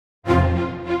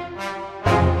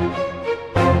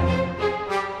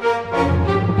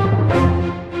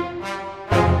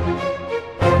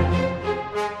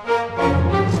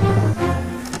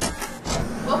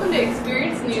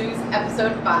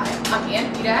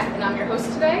Jack, and I'm your host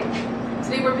today.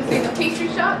 Today we're visiting the Pastry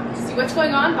Shop to see what's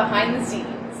going on behind the scenes.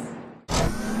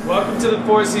 Welcome to the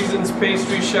Four Seasons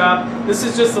Pastry Shop. This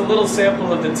is just a little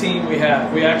sample of the team we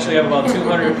have. We actually have about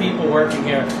 200 people working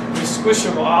here. We squish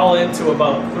them all into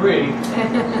about 3.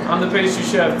 I'm the pastry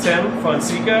chef Tim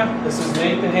Fonseca. This is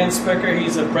Nathan Hanspicker.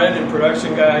 He's a bread and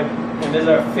production guy. And there's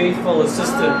our faithful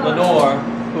assistant Lenore,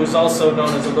 who is also known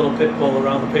as a little pit bull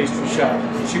around the pastry shop.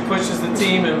 She pushes the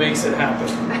team and makes it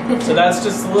happen. So that's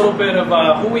just a little bit of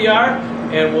who we are,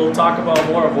 and we'll talk about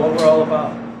more of what we're all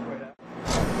about.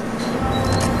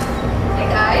 Hey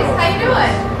guys, how you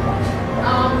doing?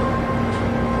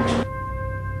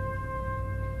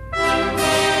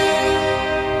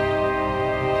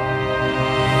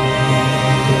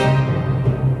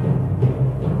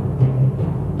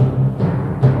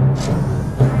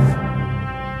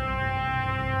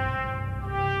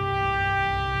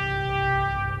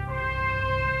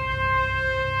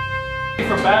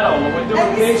 For battle, when we're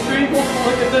doing pastry,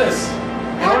 look at this.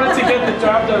 In order to get the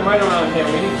job done right around here,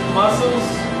 we need muscles.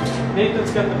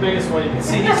 Nathan's got the biggest one. You can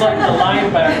see he's like the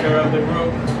linebacker of the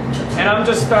group. And I'm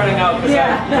just starting out because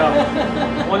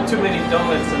I one too many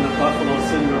donuts in the Buffalo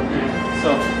syndrome here.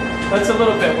 So that's a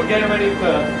little bit. We're getting ready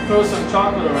to throw some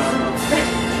chocolate around now.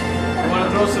 You want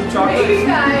to throw some chocolate? Maybe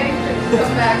I should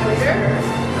come back later.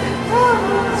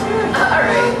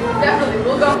 Alright, definitely.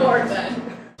 We'll go forward then.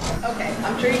 Okay,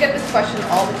 I'm sure you get this question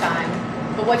all the time,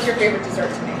 but what's your favorite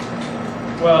dessert to make?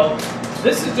 Well,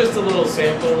 this is just a little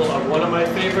sample of one of my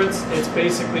favorites. It's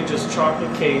basically just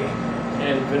chocolate cake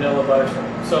and vanilla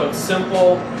buttercream. So it's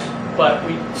simple, but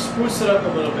we spruce it up a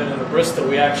little bit in the Bristol.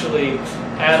 We actually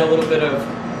add a little bit of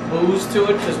booze to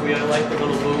it because we like the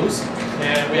little booze.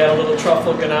 And we add a little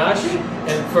truffle ganache.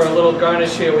 And for a little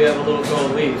garnish here, we have a little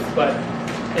gold leaf. But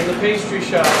in the pastry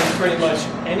shop, it's pretty much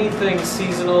anything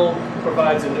seasonal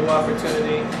provides a new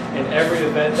opportunity, and every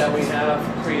event that we have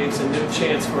creates a new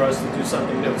chance for us to do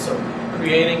something new. So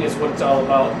creating is what it's all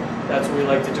about. That's what we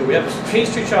like to do. We have a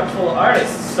pastry shop full of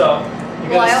artists, so you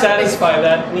got to satisfy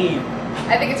that need.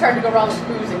 I think it's hard to go wrong with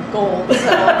booze and gold.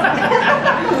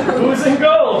 So. Booze and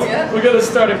gold! Yeah. We're going to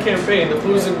start a campaign, the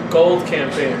Booze and Gold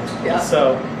campaign. Yeah.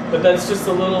 So, but that's just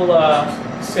a little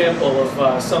sample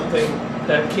of something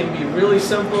that can be really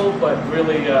simple, but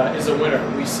really is a winner.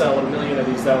 We sell 1 million of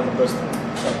these down in Bristol.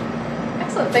 So.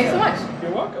 Excellent, thanks so much.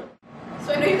 You're welcome.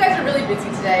 So I know you guys are really busy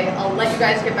today. I'll let you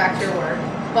guys get back to your work,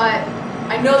 but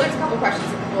I know there's a couple questions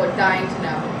that people are dying to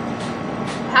know.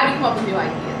 How do you come up with new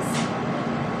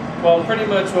ideas? Well, pretty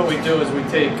much what we do is we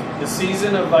take the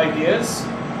season of ideas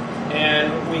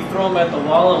and we throw them at the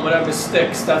wall, and whatever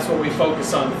sticks, that's what we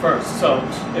focus on first. So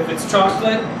if it's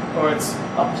chocolate or it's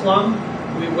a plum,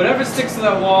 whatever sticks to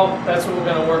that wall, that's what we're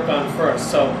going to work on first.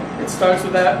 So it starts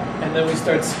with that, and then we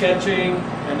start sketching,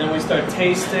 and then we start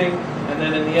tasting, and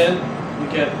then in the end, we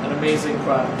get an amazing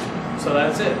product. So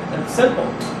that's it. It's simple.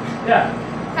 Yeah.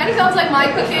 Kind of sounds like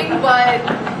my cooking, but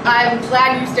I'm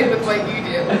glad you stick with what you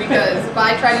do, because if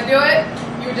I tried to do it,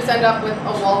 you would just end up with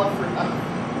a wall of fruit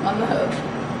on the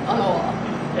wall.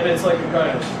 And it's like a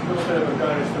garnish, a little bit of a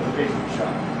garnish for the pastry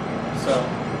shop. So.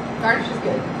 Garnish is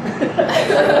good.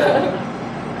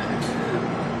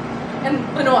 And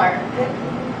Lenore,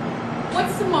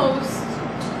 what's the most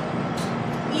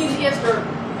easiest or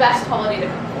best holiday to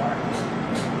cook for?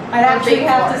 I'd actually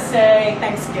have to say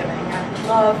Thanksgiving. I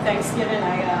love Thanksgiving.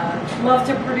 I love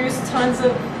to produce tons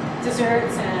of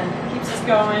desserts, and it keeps us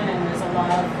going, and there's a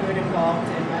lot of food involved,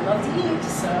 and I love to eat,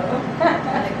 so.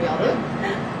 I think we all do.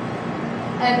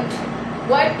 And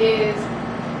what is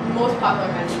the most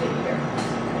popular menu that you hear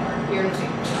here in the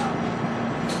pastry shop?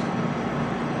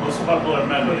 Most popular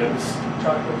menu is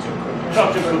Chocolate chip cookies.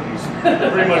 chocolate cookies.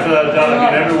 Pretty much without a doubt. I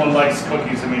mean, everyone likes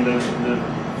cookies. I mean, the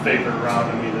favorite round.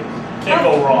 I mean, can't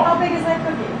go wrong. How big is that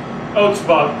cookie? Oh, it's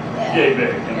about yay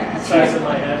big. I mean, Size of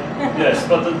my head. yes,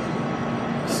 but the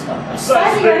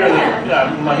size is bigger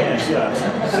than my hand. Yeah.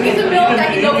 Cookies and milk,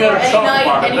 I can go for any night,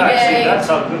 any day. That's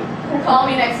how good. Call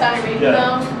me next time you're making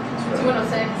them. Right.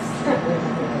 2106.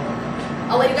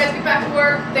 I'll let you guys get back to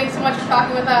work. Thanks so much for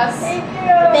talking with us. Thank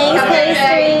you. Thanks,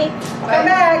 Pastry. Come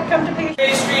back. Come to Pastry.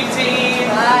 Pastry team.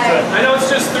 Bye. I know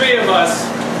it's just 3 of us,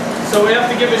 so we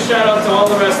have to give a shout out to all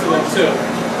the rest of them too.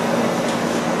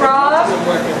 Rob. Isn't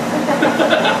working.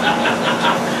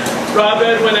 Rob,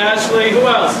 Edwin, Ashley. Who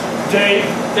else? Dave.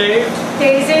 Dave.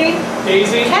 Daisy.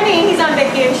 Daisy. Kenny. He's on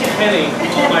vacation. Kenny.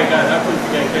 Oh my God, how could we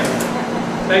forget Kenny?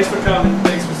 Thanks for coming.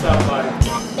 Thanks for stopping by.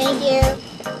 Thank you.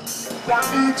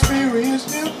 Experience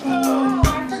new food.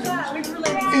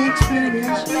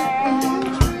 Experience new food.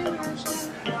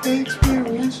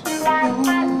 Experience new food.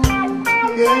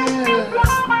 Yeah.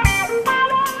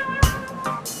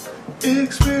 It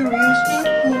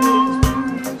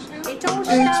all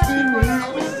started when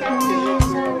I was 7 years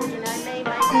old and I made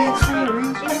my first bed.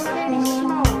 It was very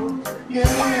small.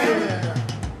 Yeah.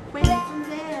 Went from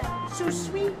there, so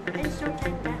sweet and so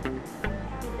tender.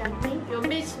 And I think you'll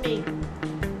miss me.